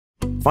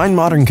Find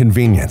modern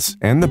convenience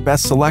and the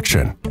best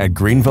selection at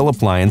Greenville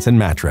Appliance and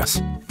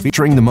Mattress.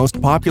 Featuring the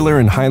most popular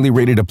and highly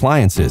rated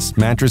appliances,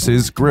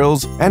 mattresses,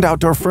 grills, and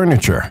outdoor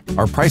furniture,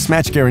 our price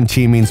match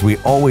guarantee means we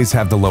always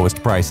have the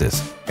lowest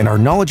prices. And our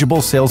knowledgeable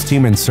sales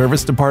team and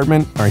service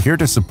department are here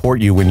to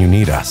support you when you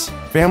need us.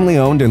 Family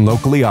owned and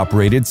locally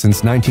operated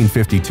since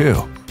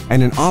 1952.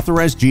 And an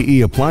authorized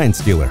GE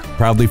appliance dealer,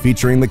 proudly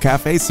featuring the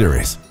Café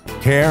Series.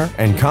 Care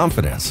and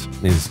confidence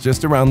is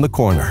just around the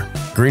corner.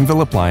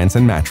 Greenville Appliance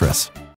and Mattress.